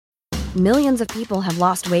Millions of people have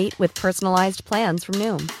lost weight with personalized plans from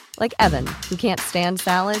Noom. Like Evan, who can't stand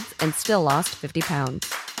salads and still lost 50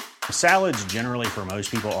 pounds. Salads generally for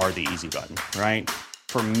most people are the easy button, right?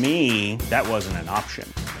 For me, that wasn't an option.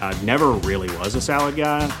 I never really was a salad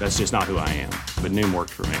guy. That's just not who I am. But Noom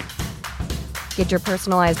worked for me. Get your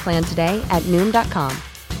personalized plan today at Noom.com.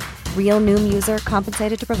 Real Noom user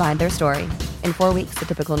compensated to provide their story. In 4 weeks, the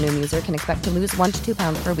typical Noom user can expect to lose 1 to 2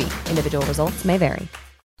 pounds per week. Individual results may vary.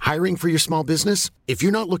 Hiring for your small business? If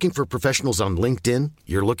you're not looking for professionals on LinkedIn,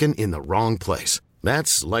 you're looking in the wrong place.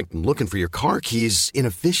 That's like looking for your car keys in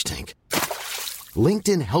a fish tank.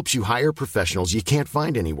 LinkedIn helps you hire professionals you can't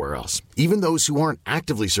find anywhere else, even those who aren't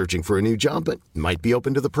actively searching for a new job but might be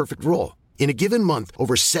open to the perfect role. In a given month,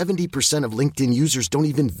 over 70% of LinkedIn users don't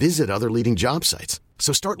even visit other leading job sites.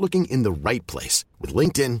 So start looking in the right place. With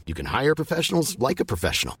LinkedIn, you can hire professionals like a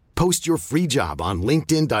professional. Post your free job on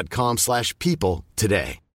linkedin.com/people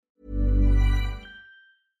today.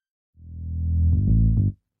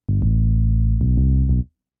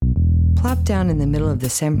 Plopped down in the middle of the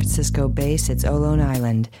San Francisco Bay sits Ohlone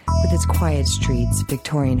Island, with its quiet streets,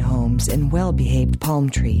 Victorian homes, and well-behaved palm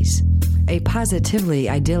trees. A positively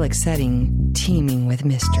idyllic setting teeming with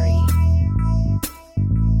mystery.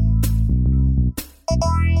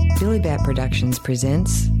 Billy Bat Productions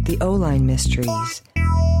presents The O-Line Mysteries.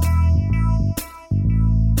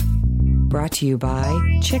 Brought to you by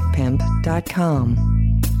chickpimp.com.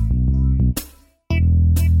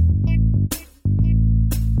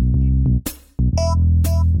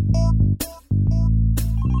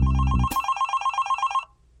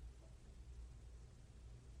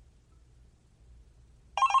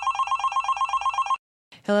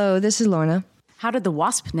 Hello, this is Lorna. How did the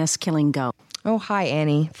wasp nest killing go? Oh, hi,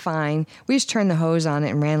 Annie. Fine. We just turned the hose on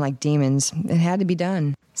it and ran like demons. It had to be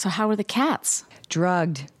done. So how are the cats?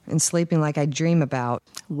 Drugged and sleeping like I dream about.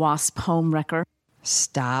 Wasp home wrecker.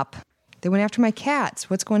 Stop. They went after my cats.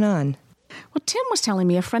 What's going on? Well, Tim was telling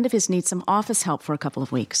me a friend of his needs some office help for a couple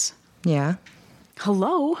of weeks. Yeah?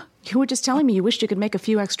 Hello? You were just telling me you wished you could make a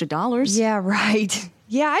few extra dollars. Yeah, right.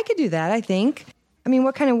 Yeah, I could do that, I think. I mean,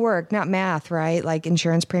 what kind of work? Not math, right? Like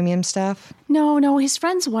insurance premium stuff? No, his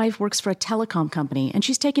friend's wife works for a telecom company, and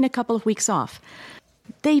she's taking a couple of weeks off.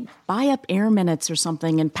 They buy up air minutes or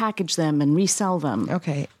something and package them and resell them.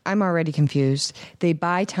 Okay, I'm already confused. They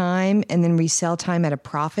buy time and then resell time at a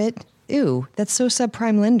profit? Ew, that's so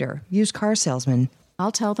subprime lender. Used car salesman.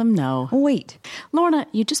 I'll tell them no. Oh, wait. Lorna,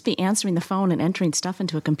 you'd just be answering the phone and entering stuff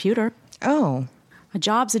into a computer. Oh. A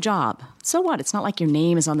job's a job. So what? It's not like your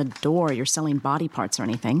name is on the door. You're selling body parts or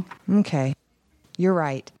anything. Okay. You're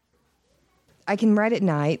right. I can write at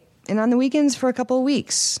night and on the weekends for a couple of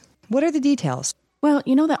weeks. What are the details? Well,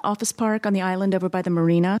 you know that office park on the island over by the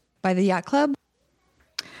marina? By the yacht club?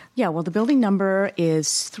 Yeah, well, the building number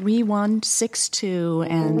is 3162,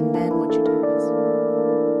 and then what you do is...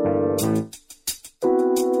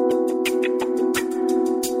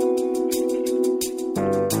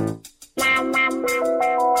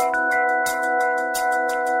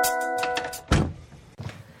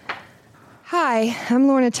 Hi, I'm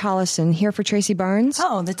Lorna Tollison, here for Tracy Barnes.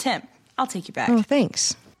 Oh, the temp. I'll take you back. Oh,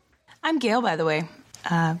 thanks. I'm Gail, by the way.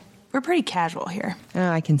 We're pretty casual here. Oh,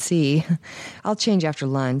 I can see. I'll change after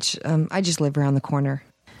lunch. I just live around the corner.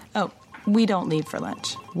 Oh, we don't leave for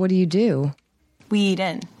lunch. What do you do? We eat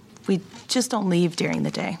in. We just don't leave during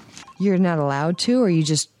the day. You're not allowed to, or you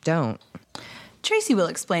just don't? Tracy will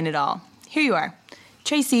explain it all. Here you are.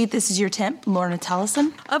 Tracy, this is your temp, Lorna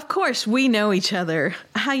Tollison. Of course, we know each other.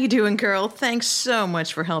 How you doing, girl? Thanks so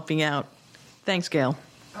much for helping out. Thanks, Gail.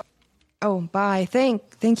 Oh, bye.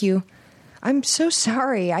 Thank you. I'm so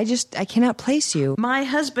sorry. I cannot place you. My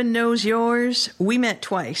husband knows yours. We met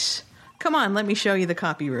twice. Come on, let me show you the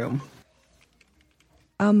copy room.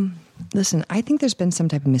 Listen, I think there's been some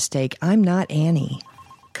type of mistake. I'm not Annie.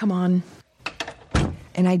 Come on.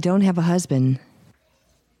 And I don't have a husband.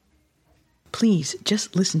 Please,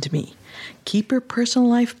 just listen to me. Keep your personal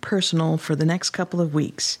life personal for the next couple of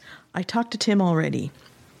weeks. I talked to Tim already.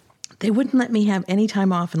 They wouldn't let me have any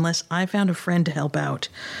time off unless I found a friend to help out.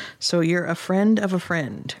 So you're a friend of a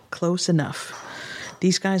friend. Close enough.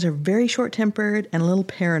 These guys are very short-tempered and a little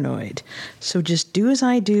paranoid. So just do as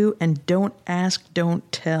I do and don't ask,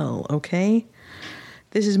 don't tell, okay?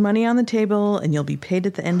 This is money on the table and you'll be paid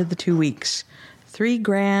at the end of the 2 weeks.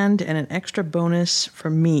 $3,000 and an extra bonus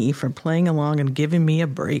from me for playing along and giving me a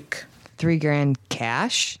break. $3,000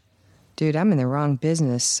 cash? Dude, I'm in the wrong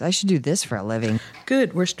business. I should do this for a living.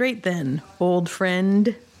 Good, we're straight then, old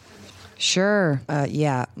friend. Sure.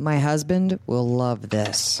 Yeah, my husband will love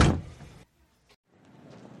this.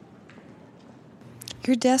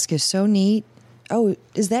 Your desk is so neat. Oh,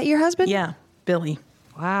 is that your husband? Yeah, Billy.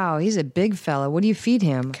 Wow, he's a big fella. What do you feed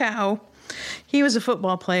him? Cow. He was a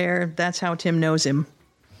football player. That's how Tim knows him.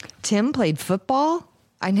 Tim played football?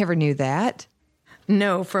 I never knew that.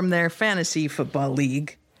 No, from their fantasy football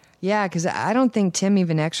league. Yeah, because I don't think Tim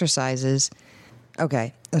even exercises.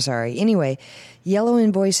 Okay, sorry. Anyway, yellow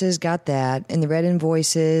invoices got that, and the red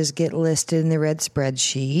invoices get listed in the red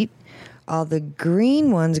spreadsheet. All the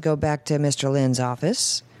green ones go back to Mr. Lynn's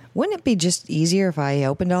office. Wouldn't it be just easier if I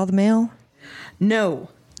opened all the mail? No,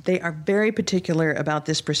 they are very particular about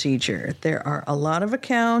this procedure. There are a lot of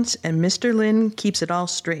accounts, and Mr. Lynn keeps it all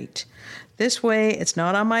straight. This way, it's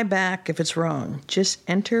not on my back if it's wrong. Just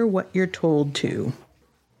enter what you're told to.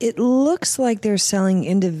 It looks like they're selling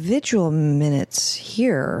individual minutes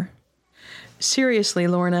here. Seriously,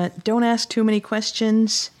 Lorna, don't ask too many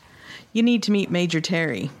questions. You need to meet Major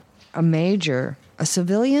Terry. A major? A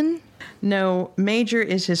civilian? No, Major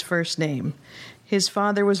is his first name. His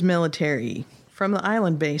father was military. From the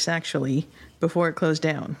island base, actually, before it closed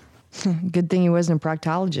down. Good thing he wasn't a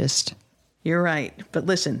proctologist. You're right. But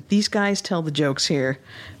listen, these guys tell the jokes here.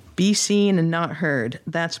 Be seen and not heard.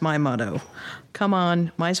 That's my motto. Come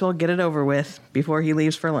on, might as well get it over with before he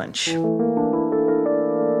leaves for lunch.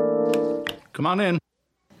 Come on in.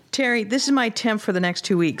 Terry, this is my temp for the next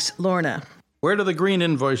 2 weeks. Lorna. Where do the green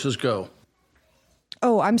invoices go?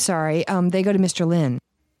 Oh, I'm sorry. They go to Mr. Lynn.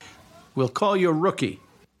 We'll call you Rookie.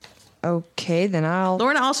 Okay, then I'll...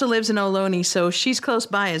 Lorna also lives in Ohlone, so she's close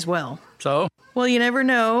by as well. So? Well, you never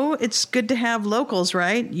know. It's good to have locals,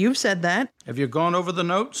 right? You've said that. Have you gone over the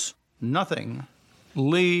notes? Nothing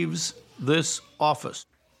leaves this office.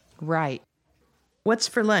 Right. What's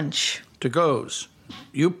for lunch? To-goes.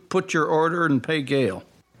 You put your order and pay Gail.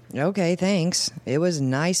 Okay, thanks. It was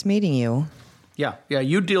nice meeting you. Yeah,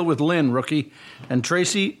 you deal with Lynn, Rookie. And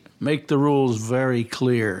Tracy, make the rules very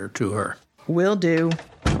clear to her. Will do.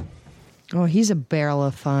 Oh, he's a barrel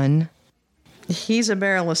of fun. He's a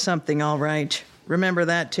barrel of something, all right. Remember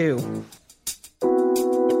that, too.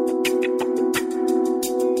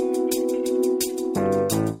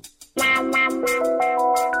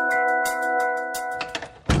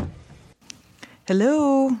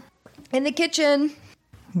 Hello? In the kitchen.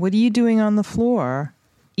 What are you doing on the floor?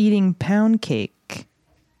 Eating pound cake.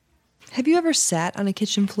 Have you ever sat on a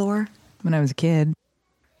kitchen floor? When I was a kid.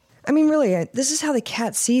 I mean, really, this is how the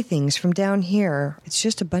cats see things from down here. It's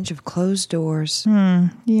just a bunch of closed doors.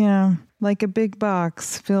 Yeah, like a big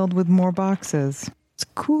box filled with more boxes. It's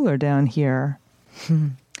cooler down here.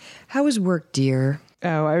 How was work, dear?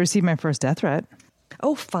 Oh, I received my first death threat.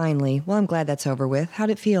 Oh, finally. Well, I'm glad that's over with.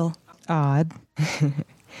 How'd it feel? Odd.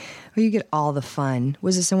 Well, you get all the fun.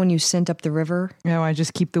 Was it someone you sent up the river? No, I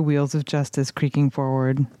just keep the wheels of justice creaking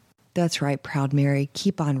forward. That's right, Proud Mary.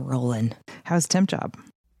 Keep on rolling. How's temp job?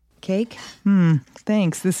 Cake?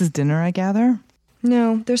 Thanks. This is dinner, I gather?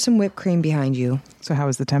 No, there's some whipped cream behind you. So how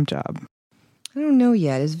was the temp job? I don't know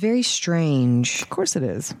yet. It's very strange. Of course it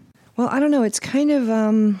is. Well, I don't know. It's kind of,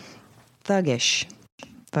 thuggish.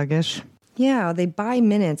 Thuggish? Yeah, they buy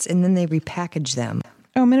minutes and then they repackage them.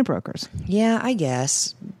 Oh, minute brokers. Yeah, I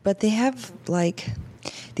guess. But they have, like,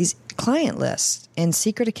 these client lists and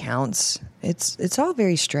secret accounts. It's all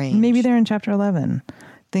very strange. Maybe they're in Chapter 11.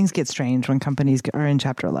 Things get strange when companies are in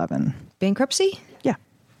Chapter 11. Bankruptcy? Yeah.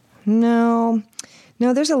 No,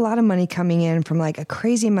 there's a lot of money coming in from, like, a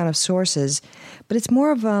crazy amount of sources. But it's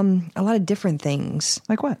more of a lot of different things.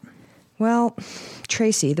 Like what? Well,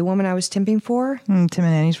 Tracy, the woman I was temping for. Tim and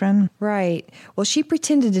Annie's friend? Right. Well, she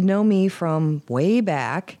pretended to know me from way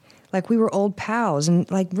back, like we were old pals, and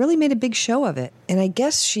like really made a big show of it. And I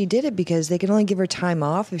guess she did it because they could only give her time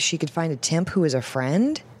off if she could find a temp who was a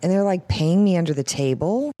friend. And they're like paying me under the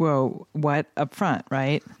table. Whoa, what? Up front,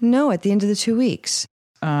 right? No, at the end of the 2 weeks.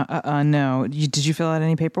 No. Did you fill out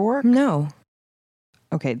any paperwork? No.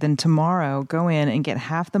 Okay, then tomorrow go in and get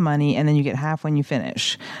half the money and then you get half when you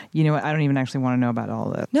finish. You know what? I don't even actually want to know about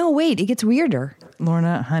all of this. No, wait, it gets weirder.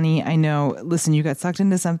 Lorna, honey, I know. Listen, you got sucked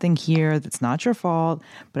into something here that's not your fault,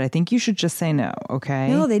 but I think you should just say no, okay?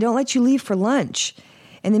 No, they don't let you leave for lunch.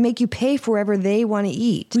 And they make you pay for wherever they want to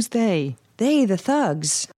eat. Who's they? They, the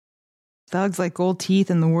thugs. Thugs like gold teeth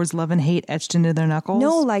and the words love and hate etched into their knuckles?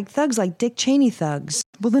 No, like thugs, like Dick Cheney thugs.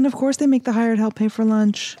 Well, then of course they make the hired help pay for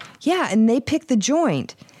lunch. Yeah, and they pick the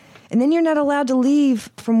joint. And then you're not allowed to leave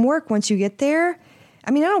from work once you get there.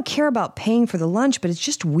 I mean, I don't care about paying for the lunch, but it's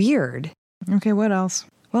just weird. Okay, what else?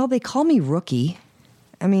 Well, they call me Rookie.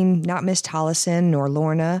 I mean, not Miss Tollison nor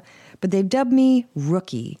Lorna, but they've dubbed me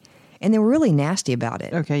Rookie. and they were really nasty about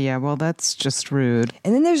it. Okay, yeah, well, that's just rude.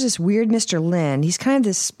 And then there's this weird Mr. Lin. He's kind of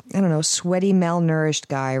this, I don't know, sweaty, malnourished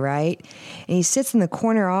guy, right? And he sits in the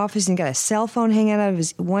corner office and he's got a cell phone hanging out of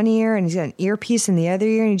his one ear and he's got an earpiece in the other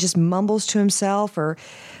ear and he just mumbles to himself or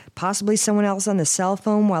possibly someone else on the cell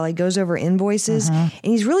phone while he goes over invoices. And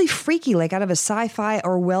he's really freaky, like out of a sci-fi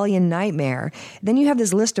Orwellian nightmare. Then you have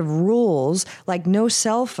this list of rules, like no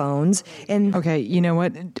cell phones. And Okay, you know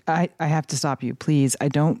what? I have to stop you, please. I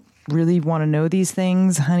don't really want to know these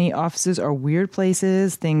things. Honey, offices are weird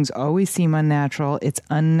places. Things always seem unnatural. It's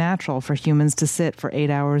unnatural for humans to sit for 8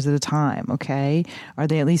 hours at a time, okay? Are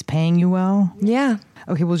they at least paying you well? yeah.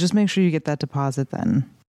 Okay, well, just make sure you get that deposit then.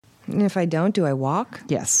 And if I don't, do I walk?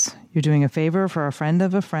 Yes, you're doing a favor for a friend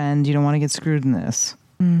of a friend. You don't want to get screwed in this.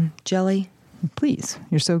 Jelly? Please,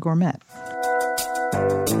 you're so gourmet.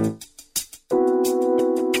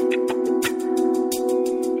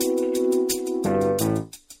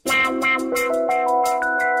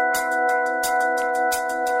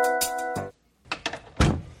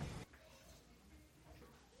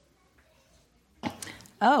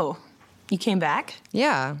 Oh, you came back?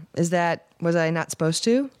 Yeah. Was I not supposed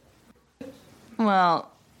to?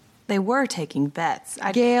 Well, they were taking bets.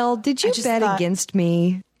 Gail, did you I just bet thought- against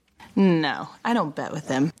me? No, I don't bet with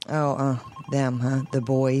them. Oh, them, huh? The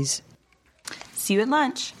boys. See you at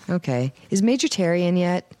lunch. Okay. Is Major Terry in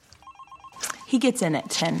yet? He gets in at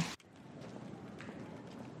 10.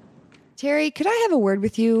 Terry, could I have a word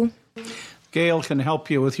with you? Gail can help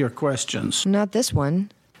you with your questions. Not this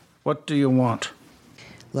one. What do you want?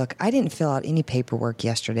 Look, I didn't fill out any paperwork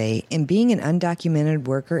yesterday, and being an undocumented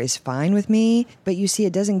worker is fine with me, but you see,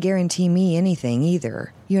 it doesn't guarantee me anything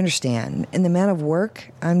either. You understand? And the amount of work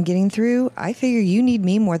I'm getting through, I figure you need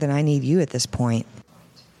me more than I need you at this point.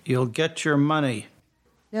 You'll get your money.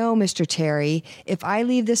 No, Mr. Terry, if I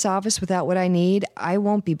leave this office without what I need, I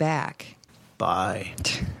won't be back. Bye.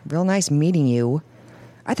 Real nice meeting you.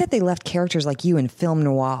 I thought they left characters like you in film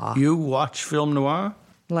noir. You watch film noir?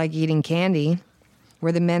 Like eating candy.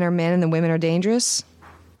 Where the men are men and the women are dangerous?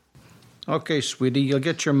 Okay, sweetie, you'll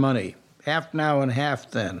get your money. Half now and half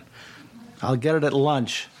then. I'll get it at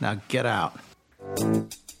lunch. Now get out.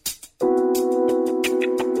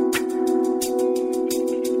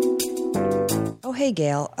 Oh, hey,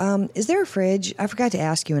 Gail. Is there a fridge? I forgot to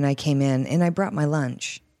ask you when I came in, and I brought my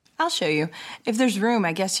lunch. I'll show you. If there's room,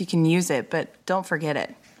 I guess you can use it, but don't forget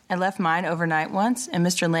it. I left mine overnight once, and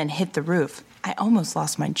Mr. Lin hit the roof. I almost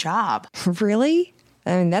lost my job. Really?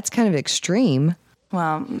 I mean, that's kind of extreme.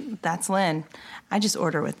 Well, that's Lin. I just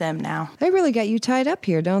order with them now. They really got you tied up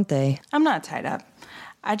here, don't they? I'm not tied up.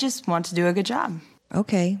 I just want to do a good job.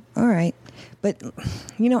 Okay, all right. But,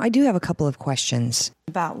 I do have a couple of questions.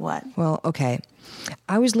 About what? Well, okay.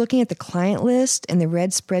 I was looking at the client list and the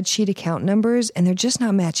red spreadsheet account numbers, and they're just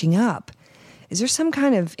not matching up. Is there some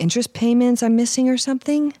kind of interest payments I'm missing or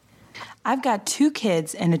something? I've got 2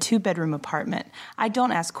 kids and a 2-bedroom apartment. I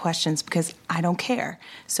don't ask questions because I don't care.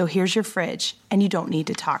 So here's your fridge, and you don't need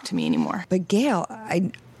to talk to me anymore. But Gail,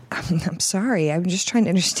 I'm sorry. I'm just trying to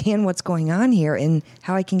understand what's going on here and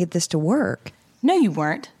how I can get this to work. No, you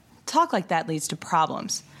weren't. Talk like that leads to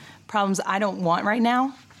problems. Problems I don't want right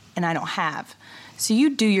now, and I don't have. So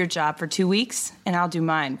you do your job for 2 weeks, and I'll do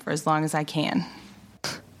mine for as long as I can.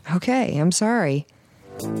 Okay, I'm sorry.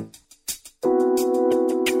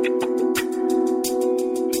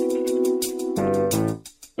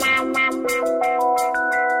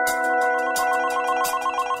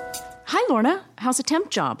 Hi, Lorna. How's a temp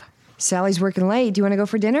job? Sally's working late. Do you want to go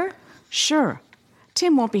for dinner? Sure.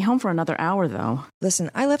 Tim won't be home for another hour, though. Listen,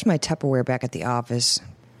 I left my Tupperware back at the office,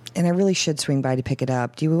 and I really should swing by to pick it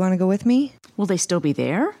up. Do you want to go with me? Will they still be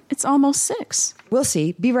there? It's almost 6. We'll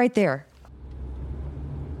see. Be right there.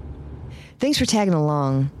 Thanks for tagging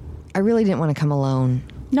along. I really didn't want to come alone.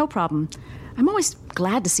 No problem. I'm always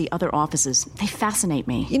glad to see other offices. They fascinate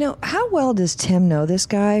me. How well does Tim know this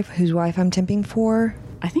guy whose wife I'm temping for?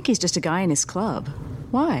 I think he's just a guy in his club.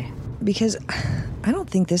 Why? Because I don't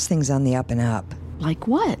think this thing's on the up and up. Like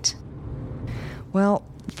what? Well,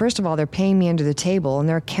 first of all, they're paying me under the table, and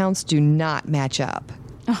their accounts do not match up.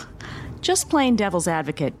 Just plain devil's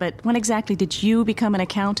advocate, but when exactly did you become an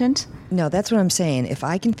accountant? No, that's what I'm saying. If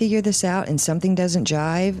I can figure this out and something doesn't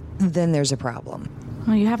jive, then there's a problem.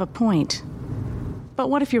 Well, you have a point.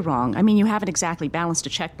 But what if you're wrong? I mean, you haven't exactly balanced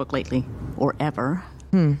a checkbook lately. Or ever.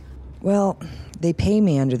 Well, they pay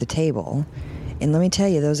me under the table. And let me tell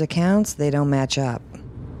you, those accounts, they don't match up.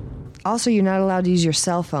 Also, you're not allowed to use your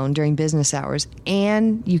cell phone during business hours,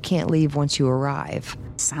 and you can't leave once you arrive.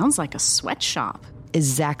 Sounds like a sweatshop.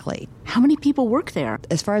 Exactly. How many people work there?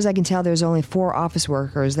 As far as I can tell, there's only 4 office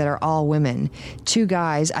workers that are all women. 2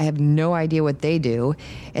 guys, I have no idea what they do.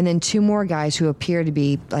 And then 2 more guys who appear to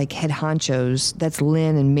be like head honchos. That's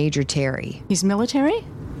Lynn and Major Terry. He's military?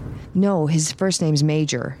 No, his first name's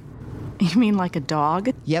Major. You mean like a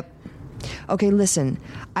dog? Yep. Okay, listen,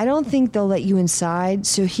 I don't think they'll let you inside,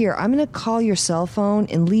 so here, I'm going to call your cell phone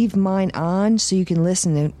and leave mine on so you can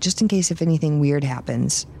listen, just in case if anything weird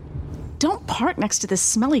happens. Don't park next to this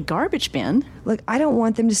smelly garbage bin. Look, I don't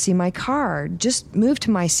want them to see my car. Just move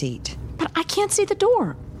to my seat. But I can't see the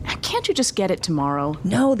door. Can't you just get it tomorrow?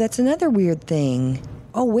 No, that's another weird thing.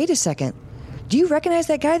 Oh, wait a second. Do you recognize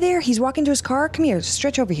that guy there? He's walking to his car. Come here,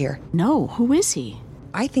 stretch over here. No, who is he?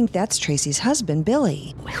 I think that's Tracy's husband,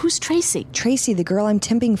 Billy. Who's Tracy? Tracy, the girl I'm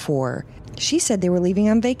temping for. She said they were leaving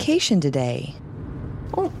on vacation today.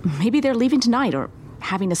 Oh, maybe they're leaving tonight or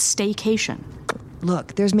having a staycation.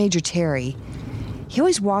 Look, there's Major Terry. He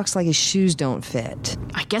always walks like his shoes don't fit.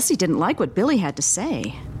 I guess he didn't like what Billy had to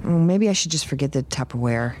say. Maybe I should just forget the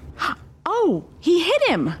Tupperware. Oh, he hit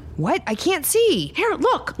him. What? I can't see. Here,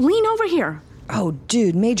 look, lean over here. Oh,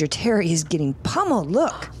 dude, Major Terry is getting pummeled.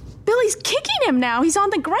 Look. Billy's kicking him now. He's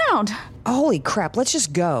on the ground. Holy crap, let's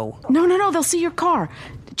just go. No, they'll see your car.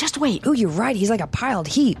 Just wait. Oh, you're right. He's like a piled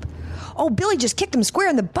heap. Oh, Billy just kicked him square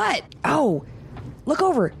in the butt. Oh, look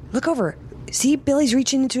over. See, Billy's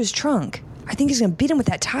reaching into his trunk. I think he's going to beat him with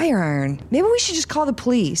that tire iron. Maybe we should just call the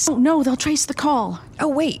police. Oh, no, they'll trace the call. Oh,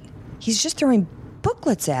 wait. He's just throwing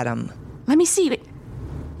booklets at him. Let me see.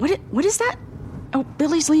 What is that? Oh,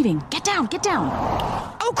 Billy's leaving. Get down.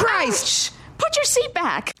 Oh, Christ! Ouch! Put your seat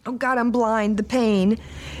back. Oh, God, I'm blind. The pain.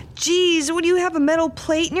 Jeez, would you have a metal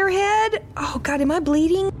plate in your head? Oh, God, am I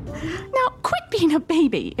bleeding? Now, quit being a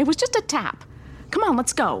baby. It was just a tap. Come on,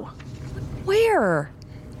 let's go. Where?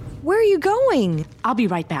 Where are you going? I'll be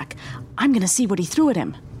right back. I'm going to see what he threw at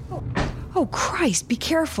him. Oh, Christ, be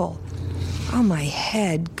careful. Oh, my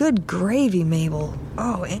head. Good gravy, Mabel.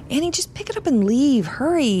 Oh, Annie, just pick it up and leave.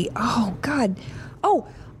 Hurry. Oh, God. Oh,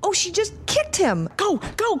 she just kicked him. Go.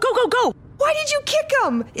 Why did you kick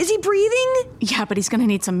him? Is he breathing? Yeah, but he's going to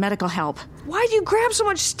need some medical help. Why did you grab so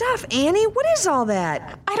much stuff, Annie? What is all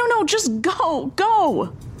that? I don't know. Just go.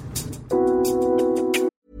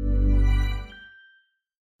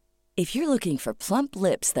 If you're looking for plump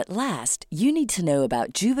lips that last, you need to know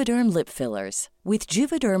about Juvederm lip fillers. With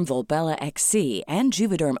Juvederm Volbella XC and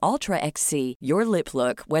Juvederm Ultra XC, your lip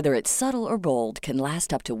look, whether it's subtle or bold, can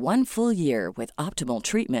last up to 1 full year with optimal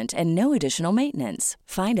treatment and no additional maintenance.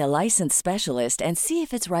 Find a licensed specialist and see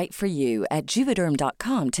if it's right for you at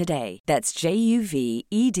Juvederm.com today. That's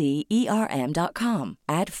JUVEDERM.com.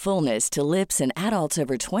 Add fullness to lips in adults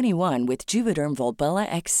over 21 with Juvederm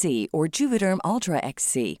Volbella XC or Juvederm Ultra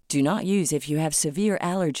XC. Do not use if you have severe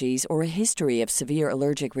allergies or a history of severe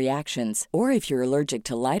allergic reactions, or if you're allergic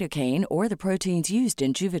to lidocaine or the proteins used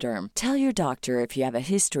in Juvederm. Tell your doctor if you have a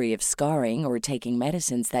history of scarring or taking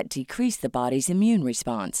medicines that decrease the body's immune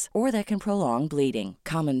response or that can prolong bleeding.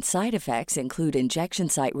 Common side effects include injection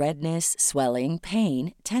site redness, swelling,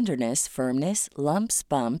 pain, tenderness, firmness, lumps,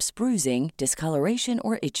 bumps, bruising, discoloration,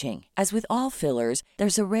 or itching. As with all fillers,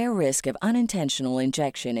 there's a rare risk of unintentional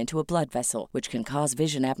injection into a blood vessel, which can cause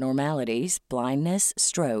vision abnormalities, blindness,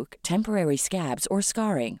 stroke, temporary scabs, or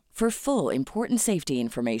scarring. For full, important safety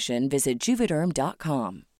information, visit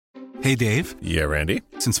Juvederm.com. Hey, Dave. Yeah, Randy.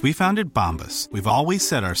 Since we founded Bombas, we've always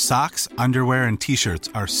said our socks, underwear, and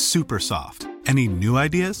T-shirts are super soft. Any new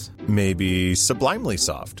ideas? Maybe sublimely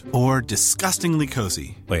soft. Or disgustingly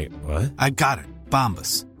cozy. Wait, what? I got it.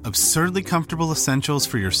 Bombas. Absurdly comfortable essentials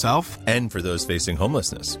for yourself and for those facing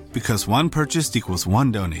homelessness. Because one purchased equals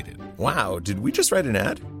one donated. Wow, did we just write an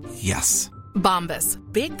ad? Yes. Bombas.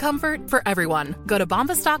 Big comfort for everyone. Go to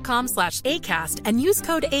bombas.com/ACAST and use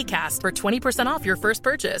code ACAST for 20% off your first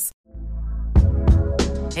purchase.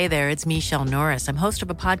 Hey there, it's Michelle Norris. I'm host of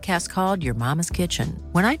a podcast called Your Mama's Kitchen.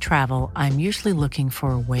 When I travel, I'm usually looking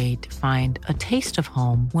for a way to find a taste of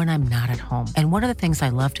home when I'm not at home. And one of the things I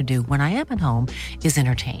love to do when I am at home is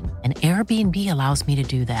entertain. And Airbnb allows me to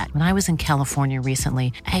do that. When I was in California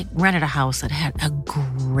recently, I rented a house that had a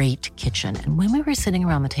great kitchen. And when we were sitting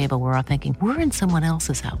around the table, we were all thinking, we're in someone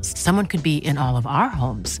else's house. Someone could be in all of our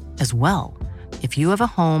homes as well. If you have a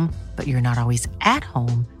home, but you're not always at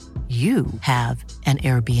home, you have an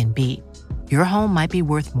Airbnb. Your home might be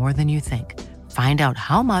worth more than you think. Find out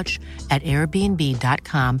how much at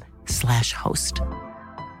airbnb.com/host.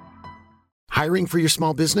 Hiring for your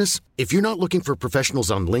small business? If you're not looking for professionals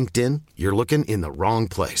on LinkedIn, you're looking in the wrong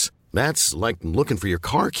place. That's like looking for your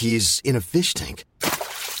car keys in a fish tank.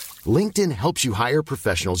 LinkedIn helps you hire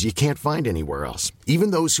professionals you can't find anywhere else,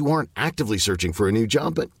 even those who aren't actively searching for a new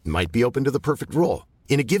job but might be open to the perfect role.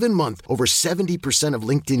 In a given month, over 70% of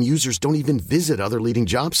LinkedIn users don't even visit other leading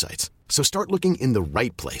job sites. So start looking in the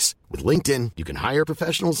right place. With LinkedIn, you can hire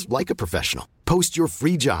professionals like a professional. Post your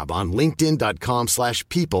free job on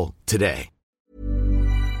linkedin.com/people today.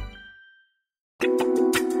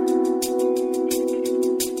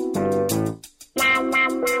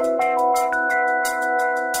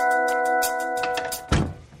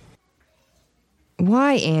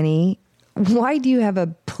 Why, Annie? Why do you have a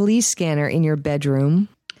police scanner in your bedroom?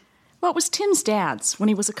 Well, it was Tim's dad's when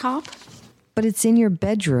he was a cop. But it's in your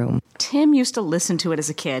bedroom. Tim used to listen to it as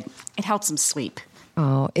a kid. It helps him sleep.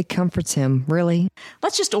 Oh, it comforts him, really?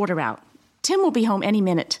 Let's just order out. Tim will be home any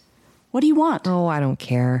minute. What do you want? Oh, I don't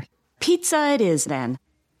care. Pizza it is, then.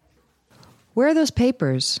 Where are those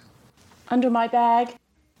papers? Under my bag.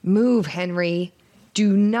 Move, Henry.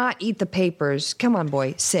 Do not eat the papers. Come on,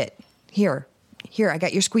 boy. Sit. Here, I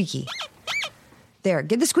got your squeaky. There,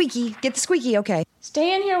 get the squeaky, okay.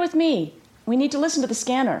 Stay in here with me. We need to listen to the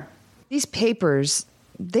scanner. These papers,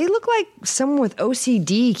 they look like someone with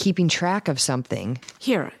OCD keeping track of something.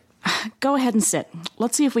 Here, go ahead and sit.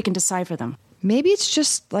 Let's see if we can decipher them. Maybe it's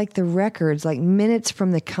just like the records, like minutes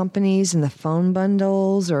from the companies and the phone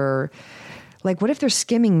bundles, or like what if they're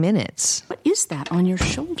skimming minutes? What is that on your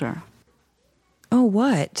shoulder? Oh,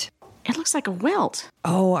 what? It looks like a welt.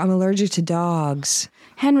 Oh, I'm allergic to dogs.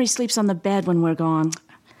 Henry sleeps on the bed when we're gone.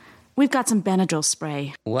 We've got some Benadryl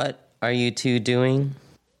spray. What are you two doing?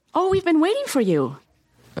 Oh, we've been waiting for you.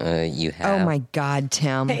 You have. Oh, my God,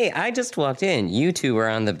 Tim. Hey, I just walked in. You two were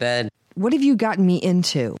on the bed. What have you gotten me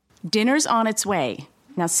into? Dinner's on its way.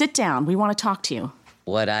 Now sit down. We want to talk to you.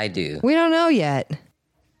 What'd I do? We don't know yet.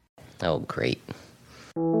 Oh, great.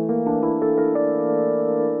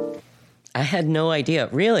 I had no idea.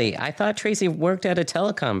 Really, I thought Tracy worked at a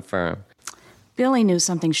telecom firm. Billy knew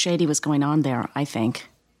something shady was going on there, I think.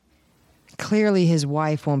 Clearly his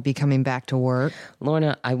wife won't be coming back to work.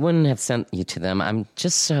 Lorna, I wouldn't have sent you to them. I'm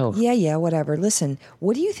just so... Yeah, whatever. Listen,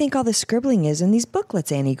 what do you think all the scribbling is in these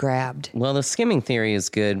booklets Annie grabbed? Well, the skimming theory is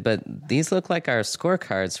good, but these look like our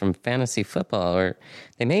scorecards from fantasy football, or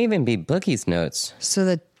they may even be bookies' notes. So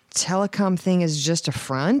the telecom thing is just a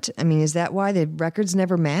front? I mean, is that why the records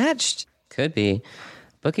never matched? Could be.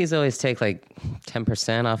 Bookies always take like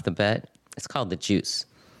 10% off the bet. It's called the juice.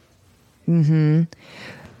 Mm-hmm.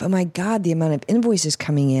 But my God, the amount of invoices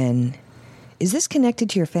coming in. Is this connected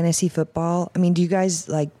to your fantasy football? I mean, do you guys,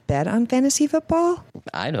 bet on fantasy football?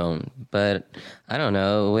 I don't, but I don't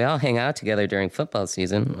know. We all hang out together during football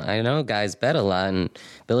season. I know guys bet a lot, and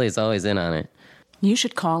Billy's always in on it. You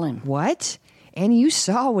should call him. What? And you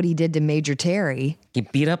saw what he did to Major Terry. He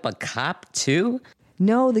beat up a cop, too?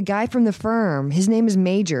 No, the guy from the firm. His name is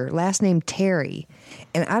Major, last name Terry.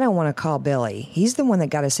 And I don't want to call Billy. He's the one that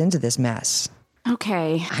got us into this mess.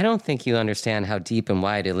 Okay. I don't think you understand how deep and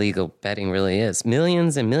wide illegal betting really is.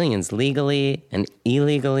 Millions and millions, legally and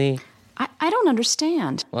illegally. I don't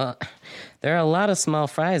understand. Well, there are a lot of small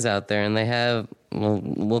fries out there, and they have,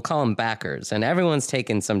 we'll call them backers, and everyone's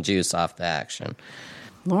taking some juice off the action.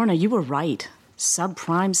 Lorna, you were right.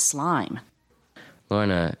 Subprime slime.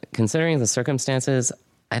 Lorna, considering the circumstances,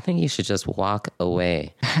 I think you should just walk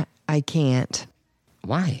away. I can't.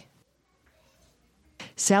 Why?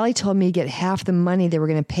 Sally told me to get half the money they were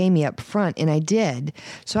going to pay me up front, and I did.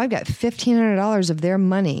 So I've got $1,500 of their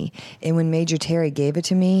money. And when Major Terry gave it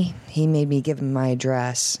to me, he made me give him my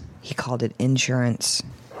address. He called it insurance.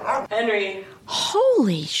 Henry.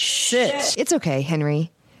 Holy shit. It's okay,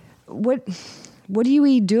 Henry. What do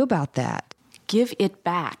we do about that? Give it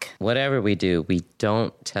back. Whatever we do, we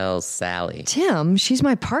don't tell Sally. Tim, she's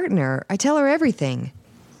my partner. I tell her everything.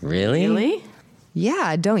 Really? Really?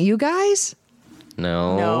 Yeah, don't you guys?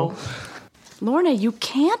 No. Lorna, you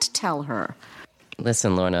can't tell her.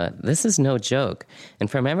 Listen, Lorna, this is no joke. And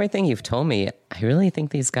from everything you've told me, I really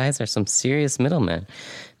think these guys are some serious middlemen.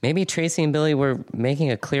 Maybe Tracy and Billy were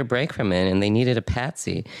making a clear break from it and they needed a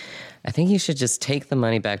patsy. I think you should just take the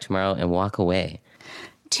money back tomorrow and walk away.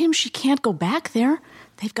 Tim, she can't go back there.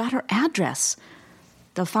 They've got her address.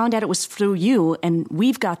 They'll find out it was through you, and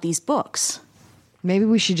we've got these books. Maybe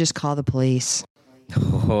we should just call the police.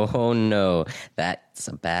 Oh, no. That's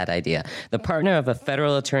a bad idea. The partner of a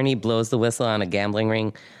federal attorney blows the whistle on a gambling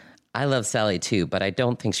ring. I love Sally, too, but I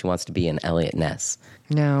don't think she wants to be an Elliot Ness.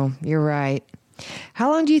 No, you're right. How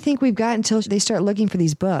long do you think we've got until they start looking for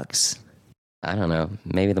these books? I don't know.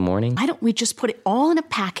 Maybe the morning? Why don't we just put it all in a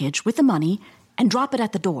package with the money and drop it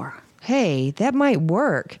at the door? Hey, that might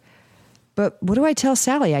work. But what do I tell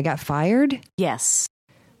Sally? I got fired? Yes.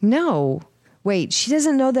 No. Wait, she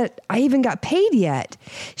doesn't know that I even got paid yet.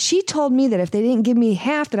 She told me that if they didn't give me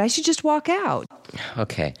half, that I should just walk out.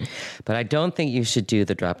 Okay, but I don't think you should do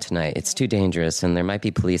the drop tonight. It's too dangerous, and there might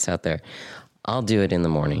be police out there. I'll do it in the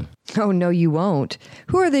morning. Oh, no, you won't.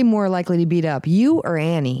 Who are they more likely to beat up, you or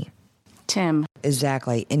Annie? Tim.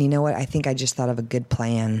 Exactly. And you know what? I think I just thought of a good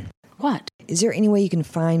plan. What? Is there any way you can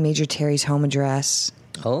find Major Terry's home address?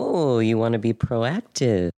 Oh, you want to be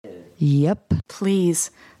proactive. Yep.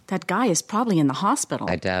 Please. That guy is probably in the hospital.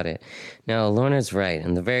 I doubt it. No, Lorna's right,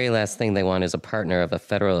 and the very last thing they want is a partner of a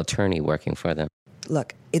federal attorney working for them.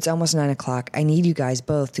 Look, it's almost 9 o'clock. I need you guys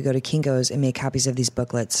both to go to Kinko's and make copies of these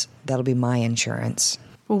booklets. That'll be my insurance.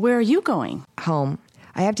 Well, where are you going? Home.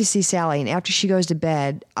 I have to see Sally, and after she goes to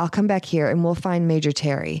bed, I'll come back here and we'll find Major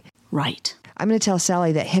Terry. Right. I'm going to tell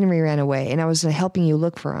Sally that Henry ran away, and I was helping you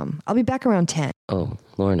look for him. I'll be back around 10. Oh,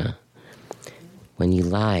 Lorna, when you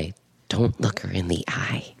lie, don't look her in the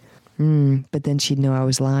eye. But then she'd know I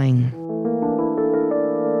was lying.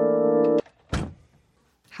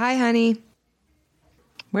 Hi, honey.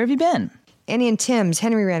 Where have you been? Annie and Tim's.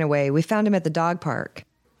 Henry ran away. We found him at the dog park.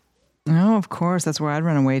 Oh, of course. That's where I'd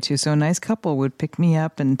run away to. So a nice couple would pick me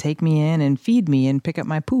up and take me in and feed me and pick up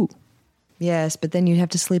my poo. Yes, but then you'd have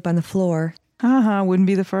to sleep on the floor. Wouldn't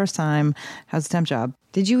be the first time. How's the temp job?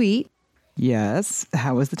 Did you eat? Yes.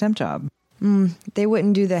 How was the temp job? They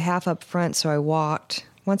wouldn't do the half up front, so I walked.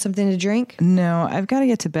 Want something to drink? No, I've got to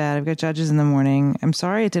get to bed. I've got judges in the morning. I'm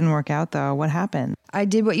sorry it didn't work out, though. What happened? I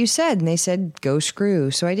did what you said, and they said, go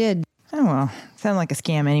screw, so I did. Oh, well. Sounded like a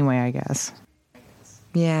scam anyway, I guess.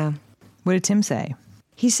 Yeah. What did Tim say?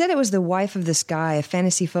 He said it was the wife of this guy, a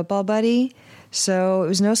fantasy football buddy, so it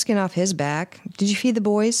was no skin off his back. Did you feed the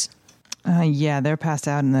boys? Yeah, they're passed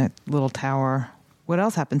out in the little tower. What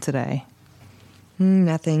else happened today?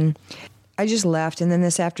 Nothing. I just left, and then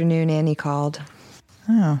this afternoon Annie called.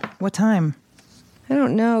 Oh, what time? I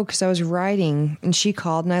don't know, because I was writing, and she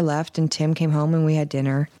called and I left, and Tim came home and we had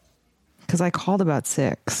dinner. Because I called about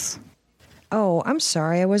 6. Oh, I'm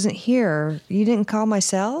sorry, I wasn't here. You didn't call my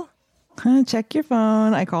cell? Check your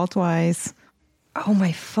phone. I called twice. Oh,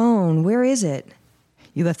 my phone. Where is it?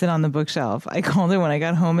 You left it on the bookshelf. I called it when I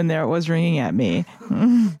got home, and there it was ringing at me.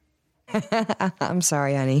 I'm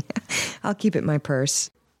sorry, honey. I'll keep it in my purse.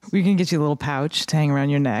 We can get you a little pouch to hang around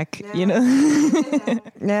your neck, you know?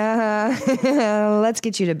 Let's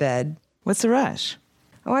get you to bed. What's the rush?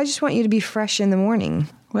 Oh, I just want you to be fresh in the morning.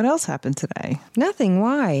 What else happened today? Nothing.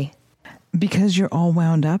 Why? Because you're all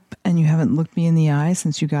wound up and you haven't looked me in the eye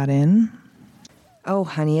since you got in? Oh,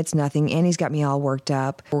 honey, it's nothing. Annie's got me all worked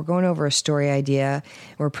up. We're going over a story idea.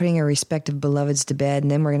 We're putting our respective beloveds to bed, and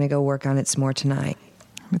then we're going to go work on it some more tonight.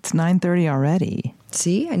 It's 9:30 already.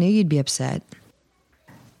 See? I knew you'd be upset.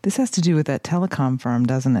 This has to do with that telecom firm,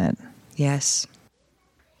 doesn't it? Yes.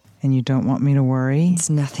 And you don't want me to worry? It's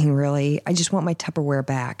nothing, really. I just want my Tupperware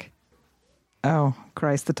back. Oh,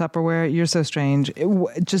 Christ, the Tupperware. You're so strange.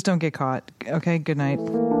 Just don't get caught. Okay, good night.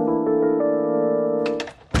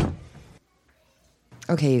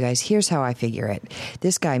 Okay, you guys, here's how I figure it.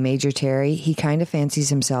 This guy, Major Terry, he kind of fancies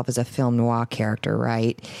himself as a film noir character,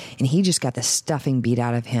 right? And he just got the stuffing beat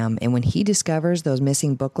out of him. And when he discovers those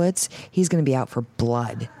missing booklets, he's going to be out for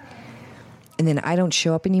blood. And then I don't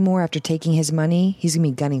show up anymore after taking his money, he's going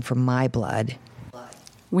to be gunning for my blood.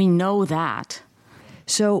 We know that.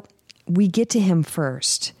 So we get to him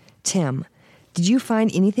first. Tim, did you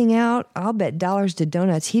find anything out? I'll bet dollars to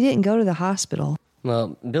donuts he didn't go to the hospital.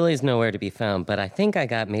 Well, Billy's nowhere to be found, but I think I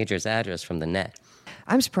got Major's address from the net.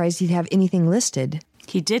 I'm surprised he'd have anything listed.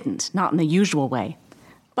 He didn't, not in the usual way.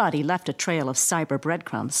 But he left a trail of cyber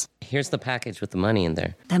breadcrumbs. Here's the package with the money in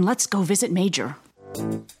there. Then let's go visit Major.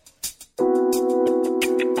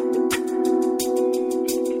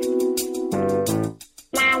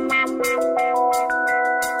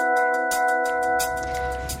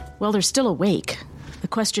 Well, they're still awake. The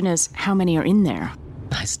question is, how many are in there?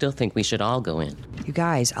 I still think we should all go in. You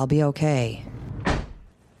guys, I'll be okay.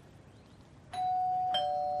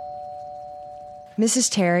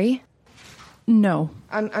 Mrs. Terry? No.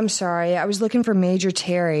 I'm sorry. I was looking for Major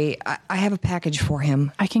Terry. I have a package for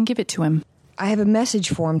him. I can give it to him. I have a message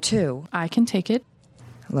for him, too. I can take it.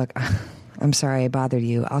 Look, I'm sorry I bothered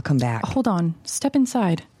you. I'll come back. Hold on. Step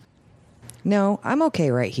inside. No, I'm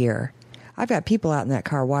okay right here. I've got people out in that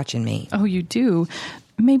car watching me. Oh, you do?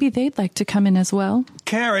 Maybe they'd like to come in as well.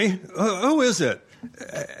 Carrie, who is it?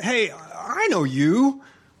 Hey, I know you.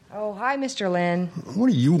 Oh, hi, Mr. Lynn.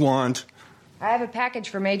 What do you want? I have a package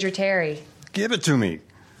for Major Terry. Give it to me.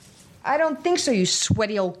 I don't think so, you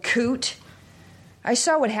sweaty old coot. I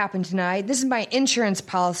saw what happened tonight. This is my insurance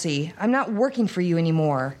policy. I'm not working for you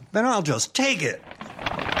anymore. Then I'll just take it.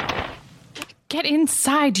 Get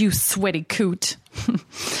inside, you sweaty coot.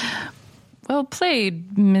 Well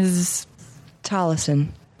played, Ms.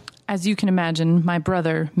 Tollison. As you can imagine, my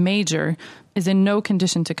brother, Major, is in no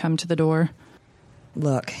condition to come to the door.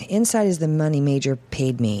 Look, inside is the money Major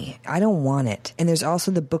paid me. I don't want it. And there's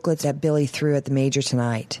also the booklets that Billy threw at the Major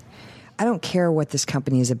tonight. I don't care what this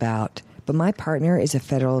company is about, but my partner is a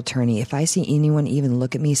federal attorney. If I see anyone even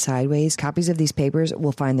look at me sideways, copies of these papers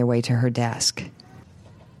will find their way to her desk.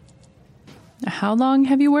 How long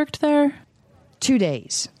have you worked there? 2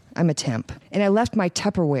 days. I'm a temp. And I left my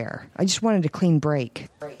Tupperware. I just wanted a clean break.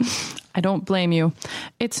 I don't blame you.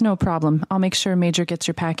 It's no problem. I'll make sure Major gets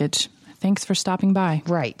your package. Thanks for stopping by.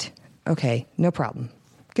 Right. Okay, no problem.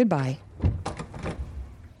 Goodbye.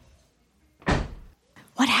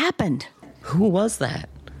 What happened? Who was that?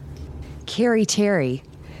 Carrie Terry,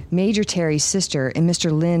 Major Terry's sister, and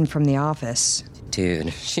Mr. Lynn from the office.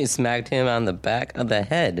 Dude, she smacked him on the back of the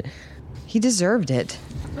head. He deserved it.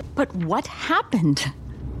 But what happened?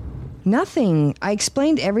 Nothing. I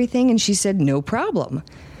explained everything, and she said no problem.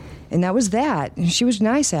 And that was that. She was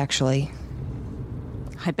nice, actually.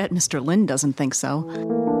 I bet Mr. Lynn doesn't think so.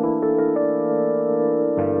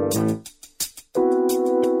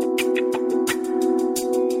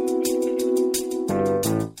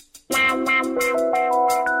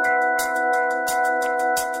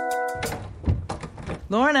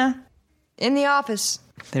 Lorna. In the office.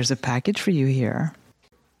 There's a package for you here.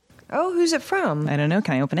 Oh, who's it from? I don't know.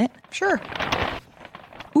 Can I open it? Sure.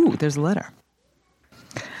 Ooh, there's a letter.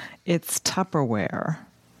 It's Tupperware.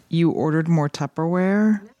 You ordered more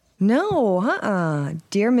Tupperware? No,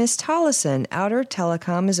 Dear Miss Tollison, Outer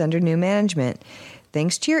Telecom is under new management.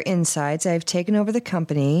 Thanks to your insights, I have taken over the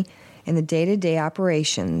company and the day-to-day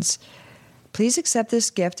operations. Please accept this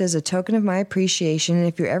gift as a token of my appreciation, and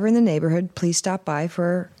if you're ever in the neighborhood, please stop by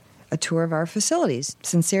for a tour of our facilities.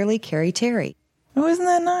 Sincerely, Carrie Terry. Oh, isn't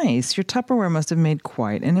that nice? Your Tupperware must have made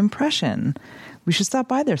quite an impression. We should stop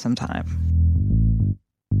by there sometime.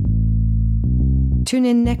 Tune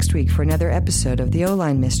in next week for another episode of The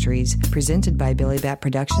O-Line Mysteries, presented by Billy Bat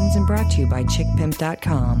Productions and brought to you by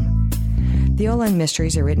ChickPimp.com. The O-Line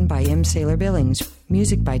Mysteries are written by M. Sailor Billings,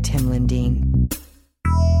 music by Tim Lindeen.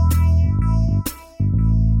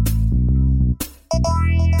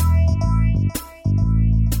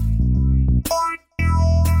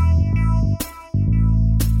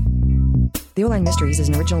 The O-Line Mysteries is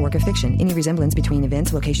an original work of fiction. Any resemblance between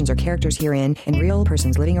events, locations, or characters herein and real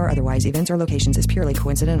persons, living or otherwise, events or locations is purely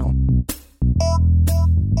coincidental.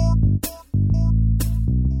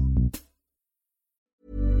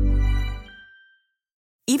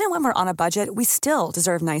 Even when we're on a budget, we still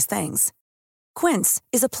deserve nice things. Quince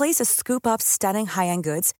is a place to scoop up stunning high-end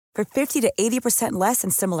goods for 50 to 80% less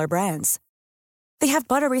than similar brands. They have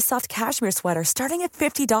buttery soft cashmere sweaters starting at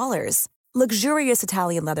 $50, luxurious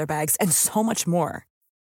Italian leather bags, and so much more.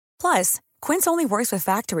 Plus, Quince only works with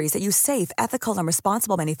factories that use safe, ethical, and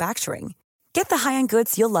responsible manufacturing. Get the high-end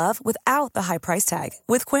goods you'll love without the high price tag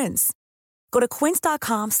with Quince. Go to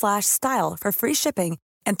quince.com/style for free shipping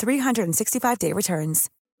and 365-day returns.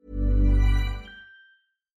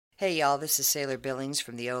 Hey, y'all, this is Sailor Billings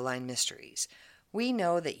from the O-Line Mysteries. We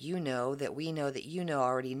know that you know that we know that you know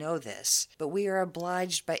already know this, but we are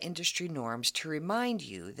obliged by industry norms to remind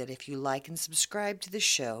you that if you like and subscribe to the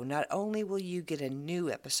show, not only will you get a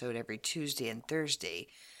new episode every Tuesday and Thursday,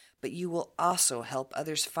 but you will also help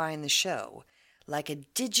others find the show, like a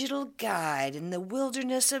digital guide in the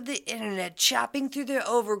wilderness of the internet, chopping through their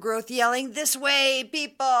overgrowth, yelling, "This way,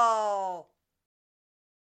 people!"